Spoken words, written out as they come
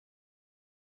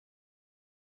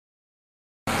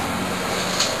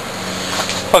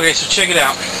Okay, so check it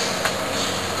out.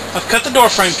 I've cut the door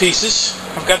frame pieces.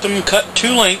 I've got them cut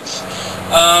to length,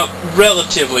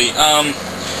 relatively.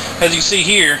 As you can see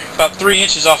here, about 3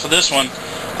 inches off of this one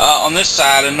on this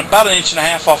side, and about 1.5 inches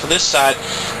off of this side.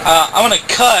 I'm going to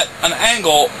cut an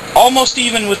angle almost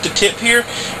even with the tip here,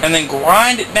 and then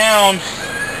grind it down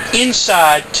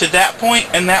inside to that point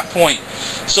and that point,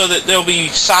 so that there'll be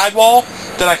sidewall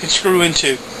that I can screw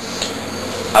into.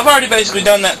 I've already basically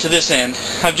done that to this end.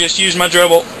 I've just used my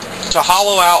Dremel to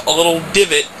hollow out a little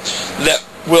divot that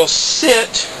will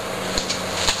sit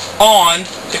on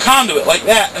the conduit like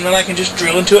that, and then I can just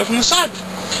drill into it from the side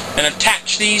and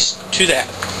attach these to that.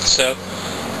 So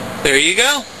there you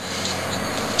go.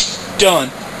 Done.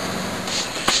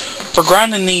 For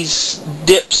grinding these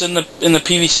dips in the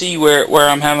PVC where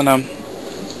I'm having to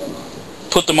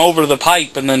put them over the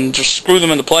pipe and then just screw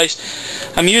them into place,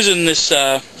 I'm using this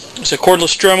it's a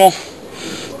cordless Dremel,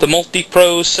 the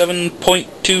Multi-Pro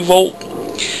 7.2 volt.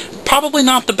 Probably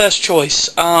not the best choice.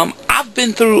 I've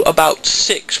been through about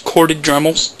 6 corded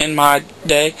Dremels in my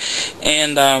day,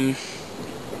 and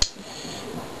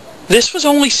this was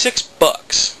only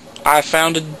 $6. I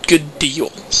found a good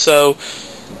deal. So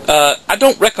I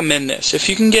don't recommend this. If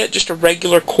you can get just a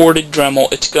regular corded Dremel,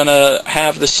 it's gonna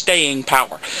have the staying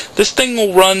power. This thing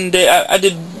will run. I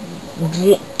did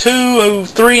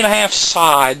 3.5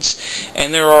 sides,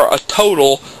 and there are a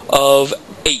total of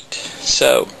 8.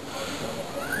 So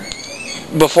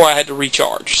before I had to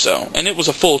recharge. So, and it was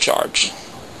a full charge.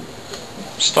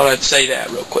 Just thought I'd say that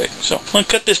real quick. So I'm gonna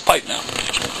cut this pipe now.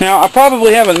 Now I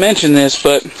probably haven't mentioned this,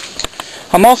 but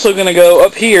I'm also gonna go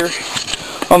up here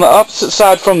on the opposite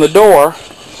side from the door,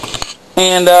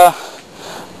 and I'm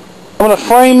gonna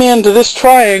frame into this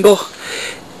triangle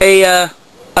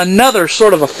another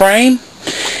sort of a frame,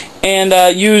 and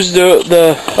use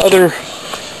the other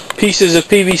pieces of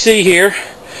PVC here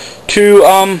to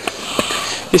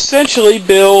essentially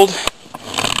build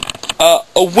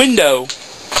a window.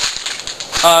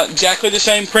 Exactly the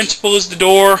same principle as the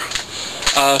door.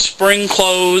 Spring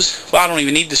close. Well, I don't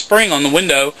even need the spring on the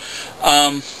window.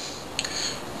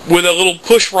 With a little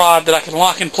push rod that I can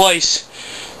lock in place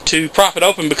to prop it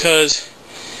open, because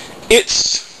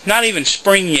it's not even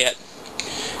spring yet.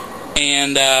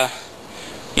 And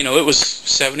you know, it was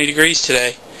 70 degrees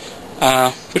today,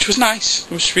 which was nice.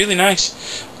 It was really nice.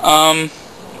 And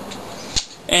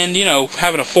you know,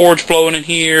 having a forge blowing in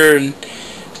here, and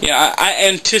yeah, I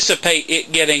anticipate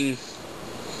it getting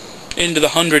into the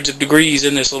hundreds of degrees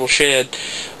in this little shed,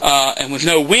 and with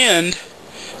no wind,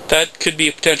 that could be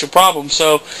a potential problem.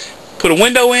 So put a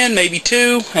window in, maybe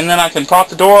 2, and then I can prop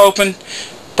the door open,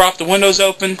 prop the windows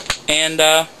open, and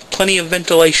plenty of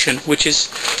ventilation, which is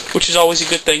always a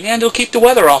good thing, and it'll keep the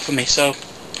weather off of me. So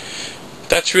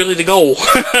that's really the goal.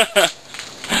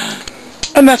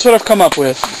 And that's what I've come up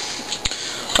with.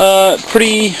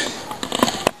 Pretty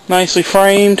nicely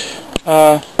framed.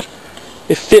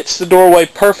 It fits the doorway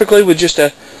perfectly with just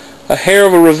a hair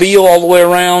of a reveal all the way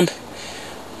around.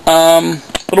 A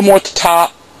little more at the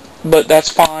top, but that's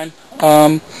fine.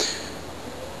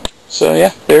 So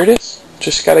yeah, there it is.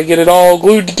 Just got to get it all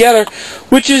glued together,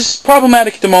 which is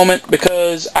problematic at the moment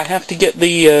because I have to get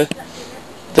the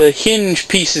hinge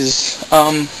pieces.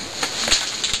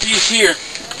 These here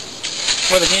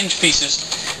are the hinge pieces,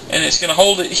 and it's going to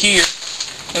hold it here,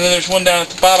 and then there's one down at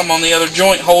the bottom on the other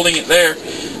joint holding it there.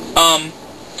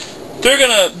 They're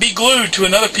going to be glued to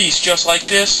another piece just like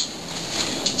this,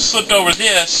 slipped over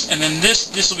this, and then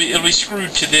it'll be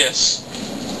screwed to this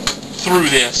through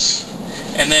this,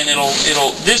 and then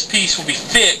this piece will be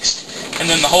fixed, and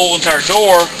then the whole entire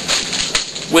door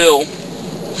will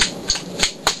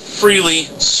freely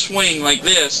swing like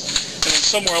this. And then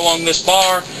somewhere along this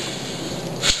bar,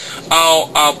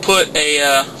 I'll put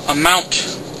a mount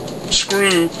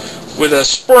screw with a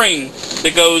spring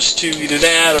that goes to either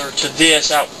that or to this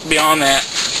out beyond that,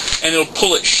 and it'll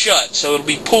pull it shut, so it'll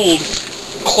be pulled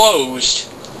closed,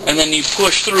 and then you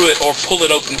push through it or pull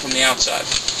it open from the outside.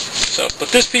 So, but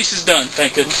this piece is done,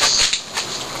 thank goodness.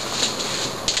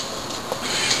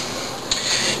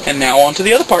 And now on to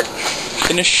the other part.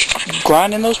 Finish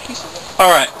grinding those pieces.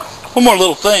 Alright, one more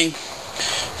little thing.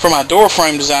 For my door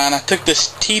frame design, I took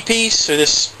this T-piece, or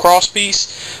this cross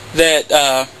piece,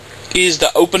 that is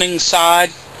the opening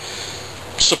side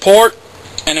support,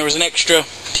 and there was an extra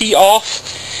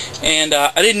T-off, and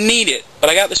I didn't need it, but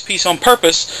I got this piece on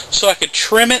purpose so I could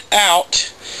trim it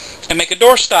out and make a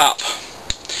door stop.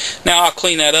 Now I'll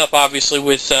clean that up obviously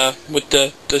with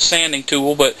the sanding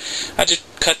tool, but I just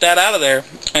cut that out of there,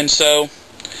 and so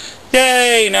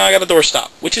yay, now I got a door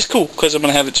stop, which is cool because I'm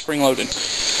going to have it spring loaded.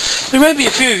 There may be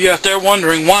a few of you out there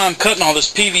wondering why I'm cutting all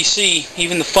this PVC,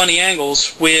 even the funny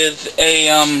angles, with a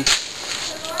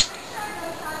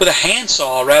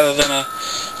handsaw rather than a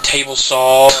table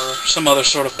saw or some other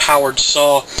sort of powered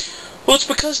saw. Well, it's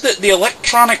because the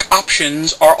electronic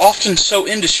options are often so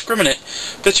indiscriminate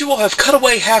that you will have cut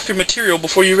away half your material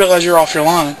before you realize you're off your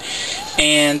line.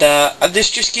 And this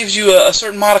just gives you a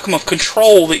certain modicum of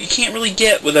control that you can't really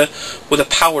get with a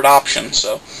powered option.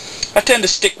 So I tend to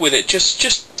stick with it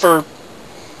just for,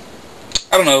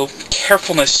 I don't know,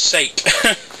 carefulness sake.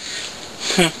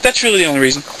 That's really the only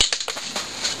reason.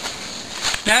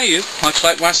 Now you, much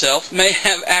like myself, may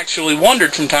have actually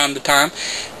wondered from time to time,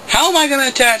 how am I going to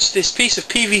attach this piece of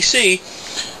PVC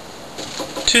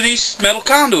to these metal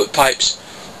conduit pipes?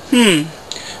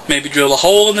 Maybe drill a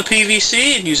hole in the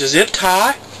PVC and use a zip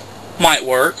tie. Might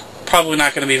work. Probably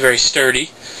not going to be very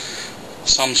sturdy.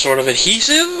 Some sort of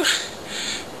adhesive?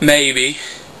 Maybe.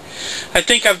 I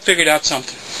think I've figured out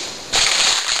something.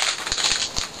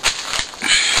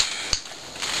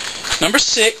 Number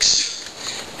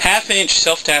 6, 1/2-inch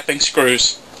self-tapping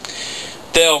screws.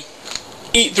 They'll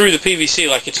eat through the PVC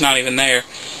like it's not even there,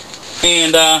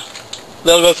 and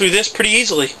they'll go through this pretty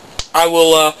easily. I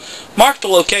will mark the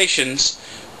locations,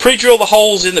 pre-drill the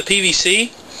holes in the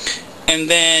PVC, and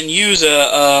then use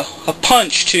a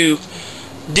punch to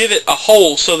divot a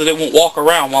hole so that it won't walk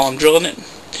around while I'm drilling it,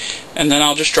 and then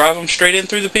I'll just drive them straight in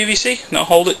through the PVC and I'll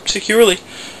hold it securely.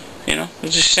 You know, I'll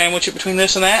just sandwich it between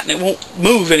this and that, and it won't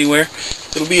move anywhere.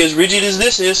 It'll be as rigid as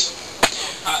this is.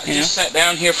 I just sat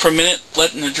down here for a minute,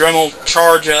 letting the Dremel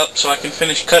charge up so I can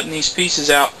finish cutting these pieces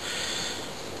out.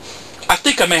 I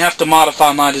think I may have to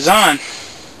modify my design.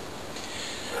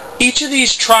 Each of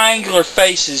these triangular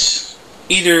faces,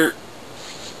 either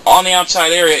on the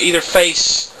outside area, either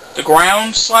face the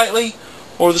ground slightly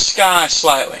or the sky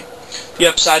slightly. The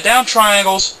upside down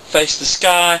triangles face the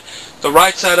sky, the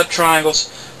right side up triangles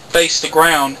face the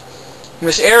ground. And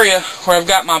this area where I've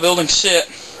got my building sat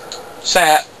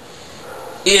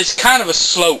is kind of a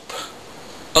slope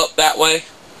up that way.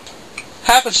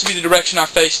 Happens to be the direction I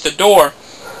face the door.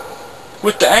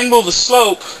 With the angle of the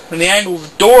slope and the angle of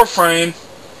the door frame,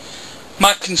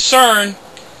 my concern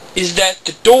is that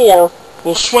the door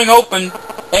will swing open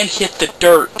and hit the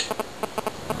dirt.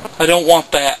 I don't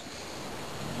want that.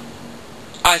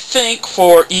 I think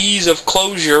for ease of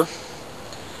closure,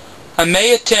 I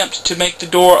may attempt to make the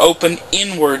door open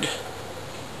inward,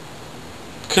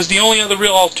 because the only other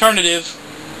real alternative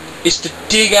is to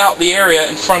dig out the area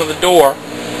in front of the door.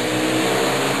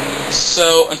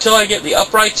 So until I get the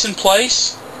uprights in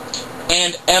place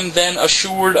and am then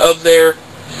assured of their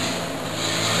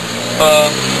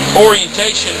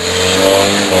orientation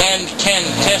and can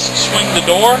test swing the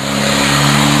door,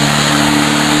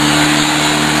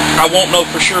 I won't know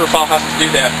for sure if I'll have to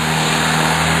do that.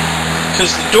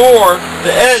 Because the door,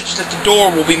 the edge that the door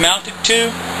will be mounted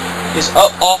to is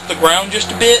up off the ground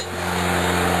just a bit,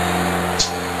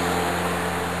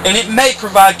 and it may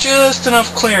provide just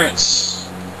enough clearance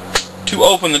to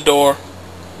open the door,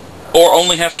 or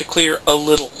only have to clear a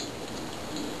little.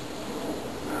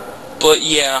 But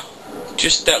yeah,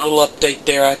 just that little update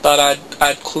there. I thought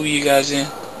I'd clue you guys in.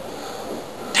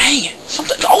 Dang it,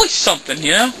 something, always something,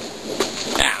 you know.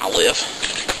 I'll live.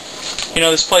 You know,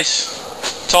 this place,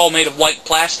 it's all made of white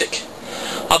plastic.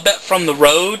 I'll bet from the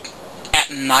road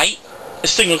at night,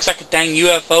 this thing looks like a dang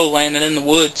UFO landing in the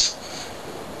woods.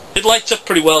 It lights up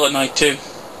pretty well at night too.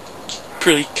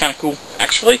 Pretty kind of cool.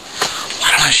 Actually, why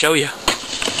don't I show you?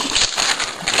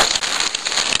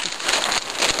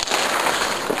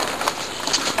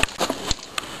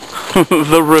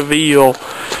 The reveal.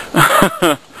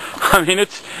 I mean,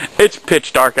 it's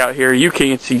pitch dark out here. You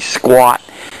can't see squat.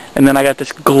 And then I got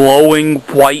this glowing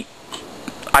white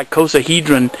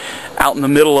icosahedron out in the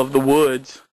middle of the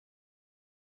woods.